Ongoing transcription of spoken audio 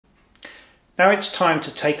Now it's time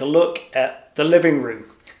to take a look at the living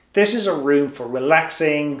room. This is a room for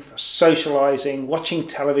relaxing, for socializing, watching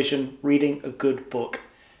television, reading a good book.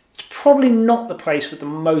 It's probably not the place with the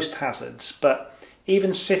most hazards, but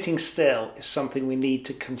even sitting still is something we need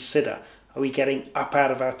to consider. Are we getting up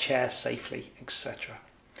out of our chair safely, etc.?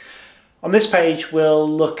 On this page, we'll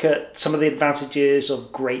look at some of the advantages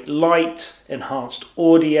of great light, enhanced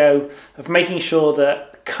audio, of making sure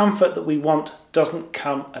that the comfort that we want doesn't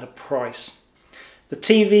come at a price. The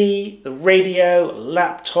TV, the radio,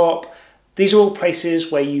 laptop, these are all places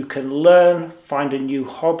where you can learn, find a new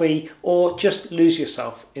hobby, or just lose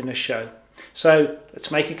yourself in a show. So let's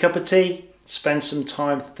make a cup of tea, spend some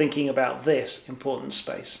time thinking about this important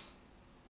space.